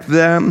protect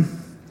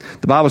them.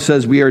 The Bible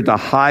says we are to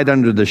hide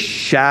under the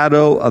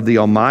shadow of the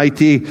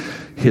Almighty,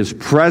 His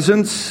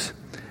presence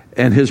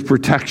and His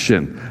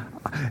protection.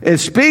 It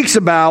speaks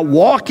about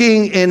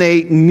walking in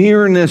a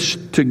nearness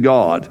to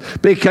God,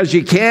 because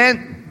you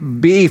can't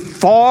be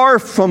far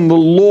from the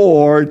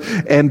Lord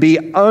and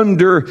be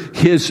under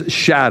His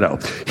shadow.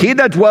 He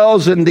that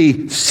dwells in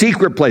the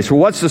secret place. Well,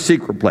 what's the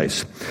secret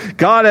place?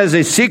 God has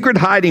a secret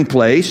hiding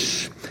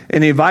place,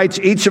 and He invites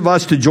each of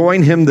us to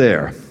join Him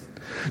there.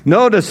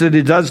 Notice that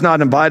He does not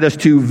invite us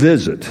to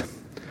visit.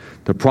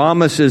 The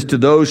promise is to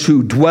those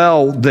who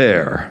dwell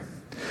there.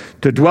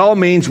 To dwell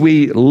means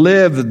we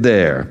live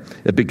there.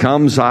 It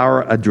becomes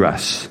our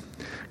address.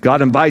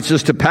 God invites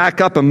us to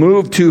pack up and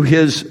move to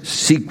His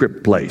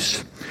secret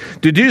place.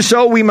 To do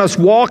so, we must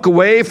walk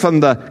away from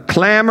the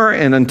clamor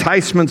and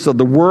enticements of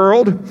the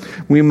world.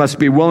 We must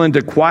be willing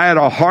to quiet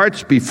our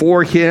hearts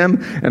before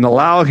Him and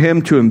allow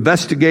Him to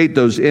investigate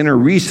those inner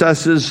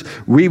recesses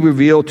we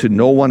reveal to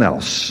no one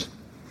else.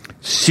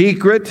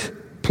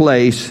 Secret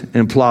place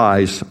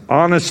implies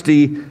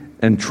honesty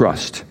and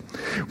trust.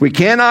 We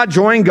cannot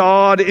join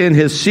God in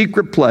His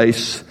secret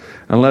place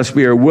unless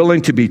we are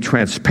willing to be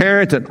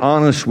transparent and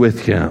honest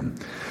with Him.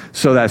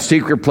 So that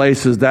secret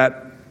place is that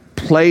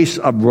place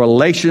of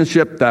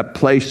relationship, that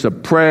place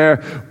of prayer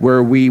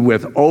where we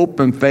with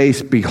open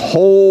face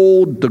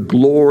behold the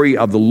glory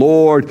of the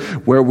Lord,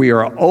 where we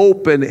are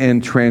open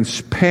and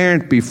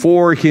transparent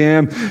before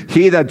Him.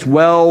 He that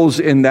dwells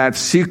in that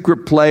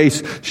secret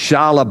place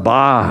shall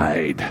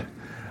abide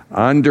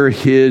under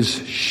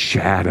His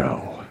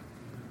shadow.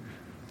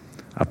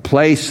 A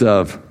place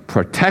of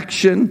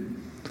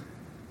protection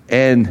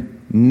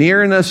and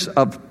nearness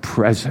of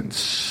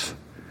presence.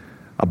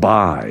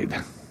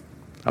 Abide.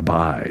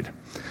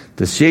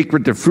 The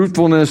secret to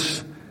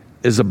fruitfulness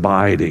is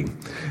abiding.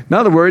 In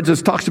other words, it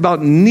talks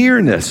about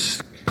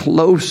nearness,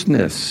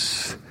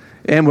 closeness.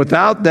 And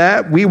without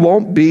that, we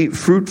won't be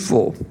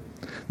fruitful.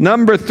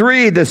 Number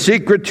 3, the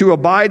secret to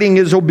abiding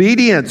is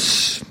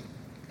obedience.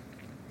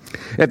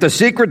 If the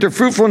secret to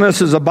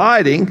fruitfulness is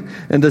abiding,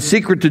 and the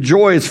secret to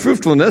joy is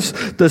fruitfulness,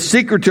 the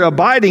secret to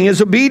abiding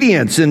is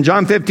obedience. In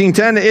John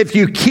 15:10, if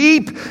you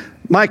keep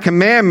my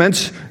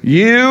commandments,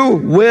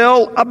 you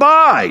will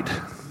abide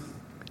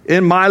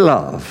in my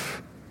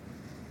love.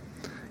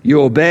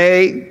 You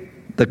obey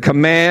the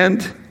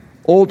command,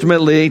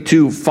 ultimately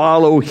to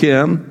follow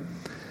him.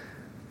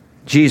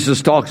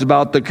 Jesus talks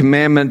about the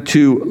commandment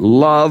to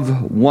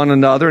love one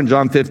another in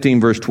John 15,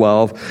 verse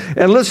 12.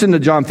 And listen to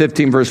John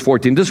 15, verse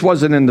 14. This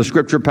wasn't in the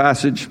scripture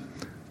passage,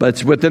 but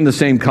it's within the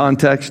same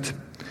context.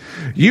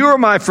 You are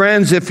my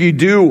friends if you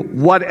do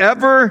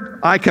whatever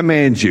I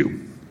command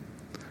you.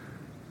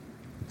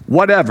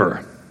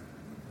 Whatever.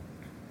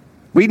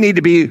 We need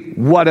to be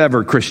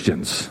whatever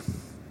Christians.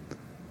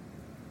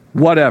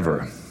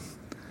 Whatever.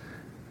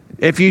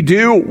 If you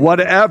do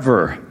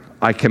whatever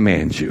I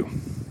command you.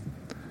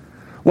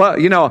 Well,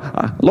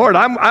 Lord,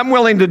 I'm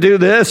willing to do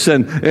this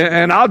and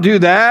I'll do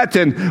that.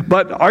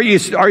 But are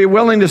you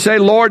willing to say,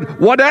 Lord,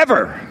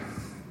 whatever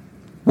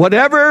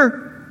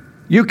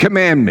you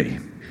command me,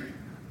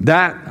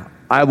 that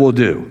I will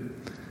do.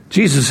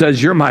 Jesus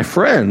says, you're my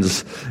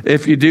friends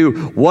if you do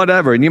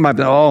whatever. And you might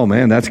be, oh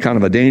man, that's kind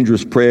of a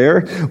dangerous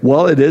prayer.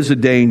 Well, it is a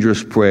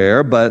dangerous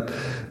prayer, but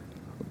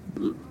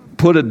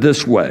put it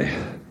this way.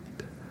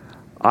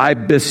 I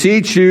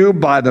beseech you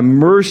by the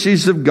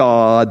mercies of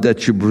God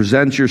that you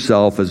present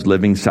yourself as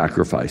living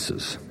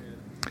sacrifices.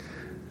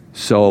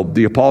 So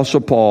the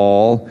Apostle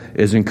Paul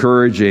is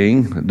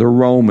encouraging the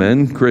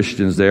Roman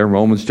Christians there,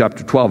 Romans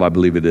chapter 12, I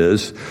believe it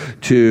is,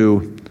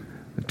 to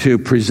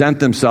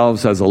present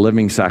themselves as a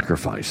living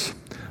sacrifice.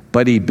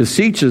 But he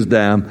beseeches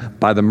them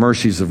by the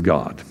mercies of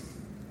God.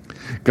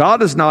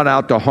 God is not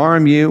out to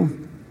harm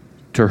you,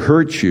 to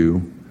hurt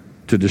you,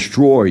 to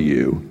destroy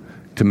you,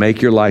 to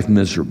make your life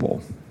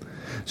miserable.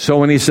 So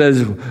when he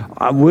says,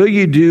 will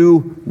you do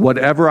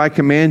whatever I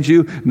command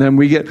you? And then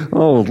we get,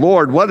 oh,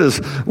 Lord, what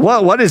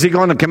is he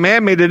going to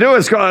command me to do?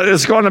 It's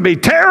going to be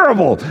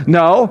terrible.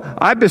 No,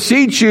 I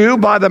beseech you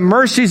by the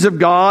mercies of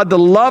God, the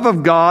love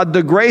of God,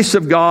 the grace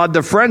of God,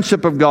 the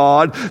friendship of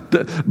God,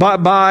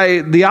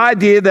 by the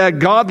idea that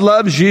God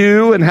loves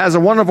you and has a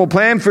wonderful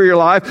plan for your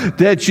life,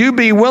 that you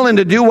be willing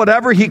to do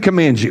whatever he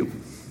commands you.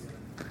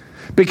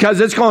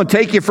 Because it's going to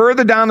take you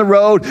further down the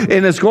road,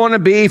 and it's going to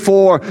be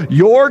for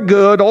your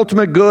good,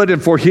 ultimate good,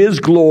 and for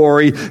his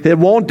glory. It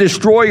won't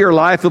destroy your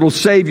life. It'll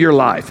save your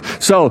life.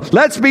 So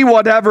let's be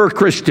whatever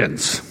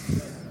Christians.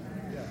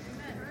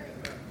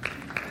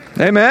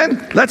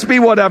 Amen? Let's be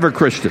whatever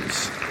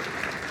Christians.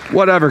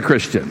 Whatever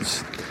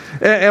Christians.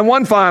 And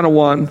one final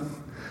one.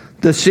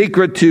 The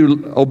secret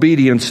to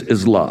obedience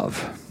is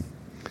love.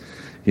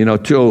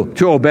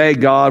 To obey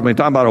God, when we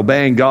talk about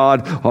obeying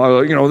God,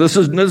 this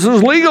is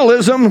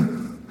legalism.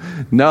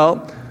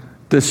 No,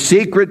 the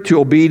secret to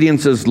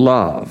obedience is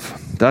love.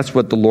 That's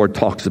what the Lord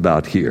talks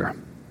about here.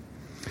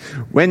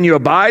 When you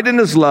abide in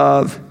his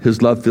love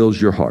fills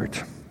your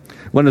heart.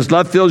 When his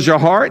love fills your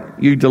heart,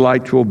 you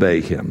delight to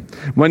obey him.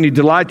 When you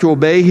delight to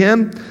obey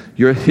him,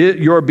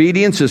 your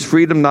obedience is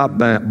freedom, not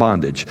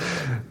bondage.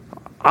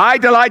 I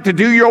delight to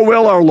do your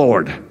will, O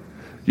Lord.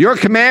 Your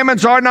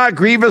commandments are not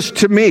grievous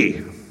to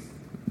me.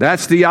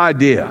 That's the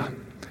idea.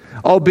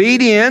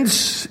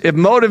 Obedience, if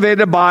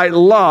motivated by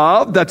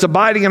love, that's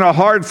abiding in a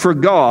heart for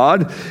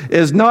God,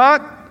 is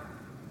not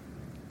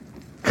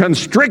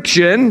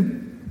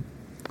constriction,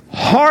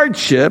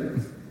 hardship,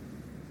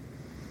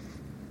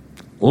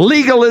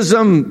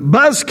 legalism,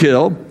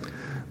 buzzkill,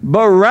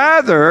 but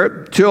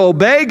rather to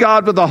obey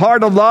God with a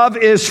heart of love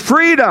is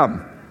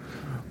freedom.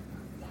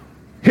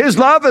 His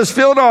love has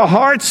filled our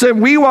hearts,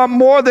 and we want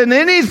more than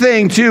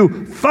anything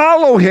to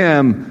follow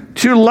him,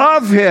 to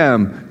love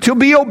him, to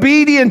be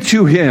obedient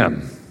to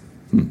him.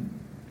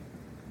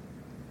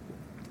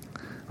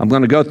 I'm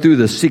going to go through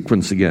this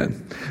sequence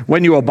again.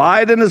 When you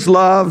abide in his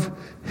love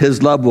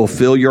will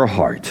fill your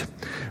heart.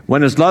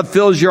 When his love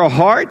fills your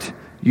heart,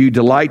 you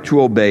delight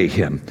to obey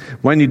him.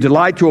 When you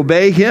delight to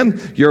obey him,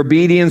 your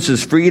obedience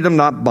is freedom,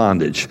 not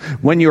bondage.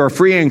 When you are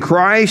free in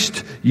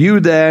Christ, you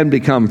then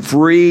become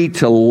free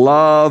to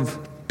love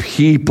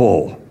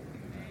people.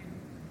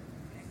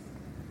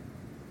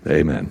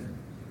 Amen.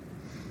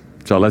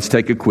 So let's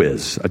take a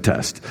quiz, a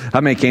test.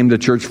 How many came to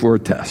church for a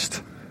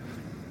test?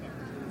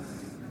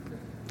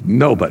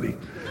 Nobody.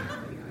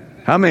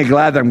 How many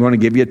glad that I'm going to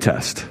give you a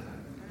test?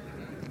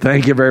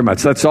 Thank you very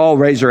much. Let's all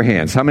raise our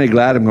hands. How many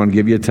glad I'm going to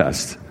give you a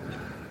test?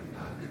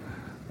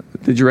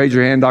 Did you raise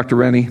your hand, Dr.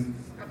 Rennie?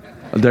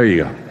 Oh, there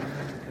you go.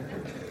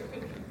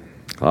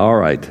 All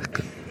right.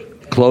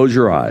 Close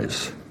your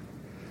eyes.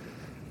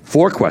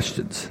 4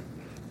 questions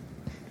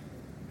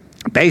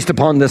based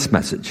upon this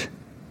message.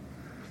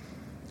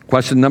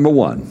 Question number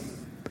 1.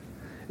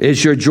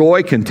 Is your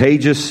joy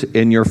contagious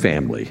in your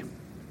family?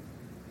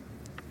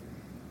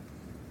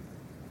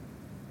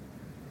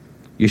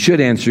 You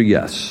should answer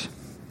yes,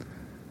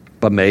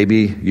 but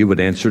maybe you would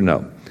answer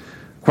no.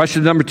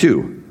 Question number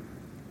 2.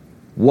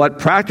 What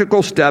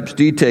practical steps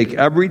do you take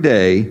every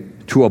day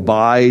to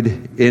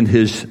abide in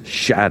his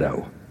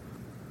shadow?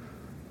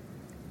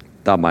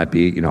 That might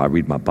be, I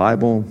read my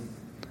Bible,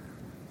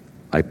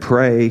 I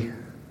pray,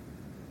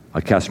 I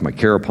cast my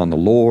care upon the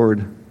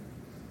Lord,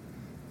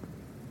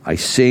 I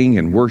sing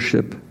and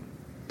worship.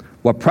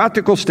 What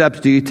practical steps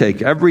do you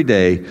take every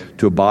day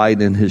to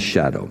abide in his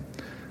shadow?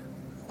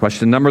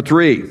 Question number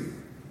 3.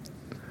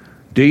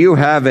 Do you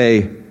have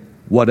a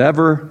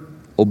whatever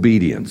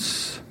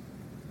obedience?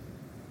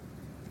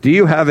 Do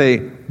you have a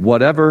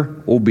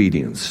whatever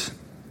obedience?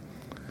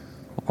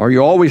 Are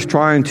you always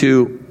trying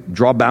to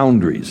draw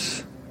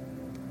boundaries,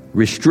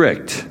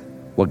 restrict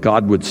what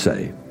God would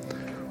say?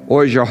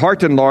 Or is your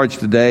heart enlarged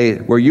today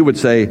where you would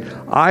say,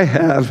 I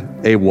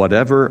have a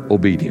whatever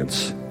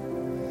obedience?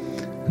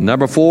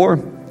 Number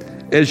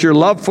 4, is your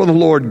love for the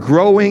Lord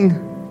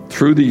growing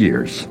through the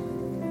years?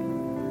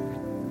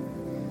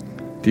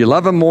 Do you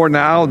love him more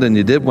now than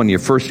you did when you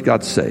first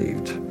got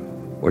saved?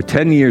 Or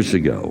 10 years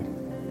ago?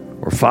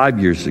 Or 5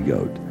 years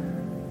ago?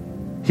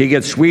 He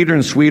gets sweeter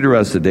and sweeter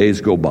as the days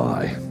go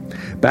by.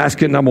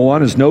 Basket number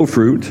 1 is no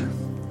fruit.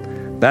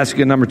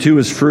 Basket number 2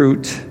 is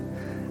fruit.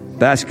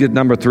 Basket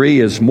number 3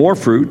 is more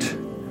fruit.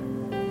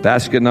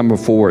 Basket number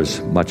 4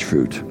 is much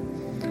fruit.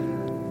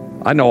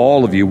 I know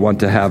all of you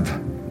want to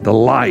have the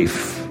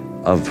life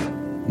of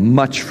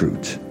much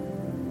fruit.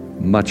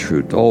 Much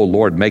fruit. Oh,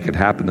 Lord, make it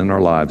happen in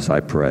our lives, I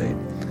pray.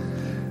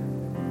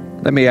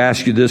 Let me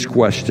ask you this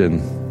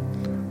question.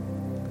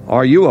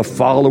 Are you a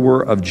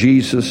follower of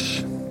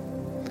Jesus?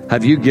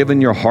 Have you given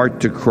your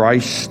heart to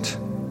Christ?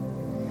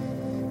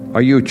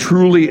 Are you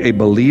truly a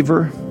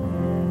believer?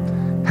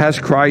 Has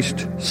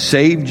Christ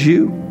saved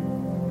you?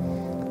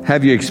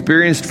 Have you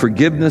experienced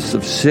forgiveness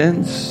of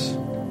sins?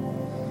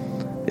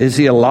 Is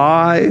he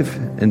alive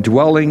and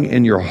dwelling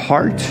in your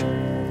heart?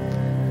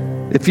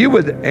 If you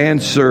would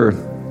answer,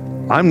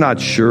 I'm not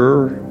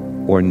sure,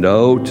 or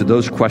no to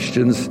those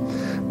questions,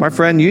 my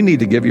friend, you need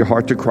to give your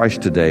heart to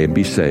Christ today and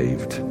be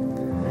saved.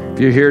 If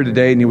you're here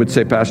today and you would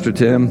say, Pastor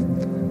Tim,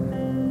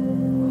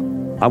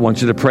 I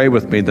want you to pray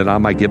with me that I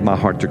might give my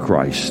heart to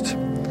Christ.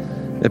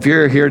 If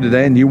you're here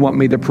today and you want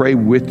me to pray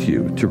with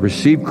you to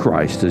receive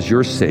Christ as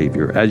your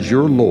Savior, as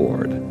your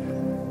Lord,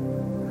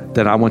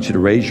 then I want you to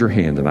raise your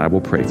hand and I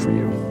will pray for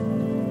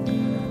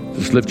you.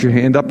 Just lift your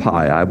hand up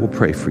high. I will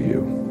pray for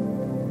you.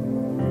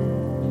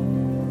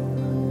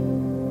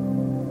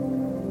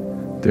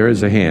 There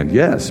is a hand.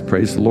 Yes,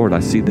 praise the Lord. I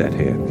see that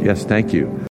hand. Yes, thank you.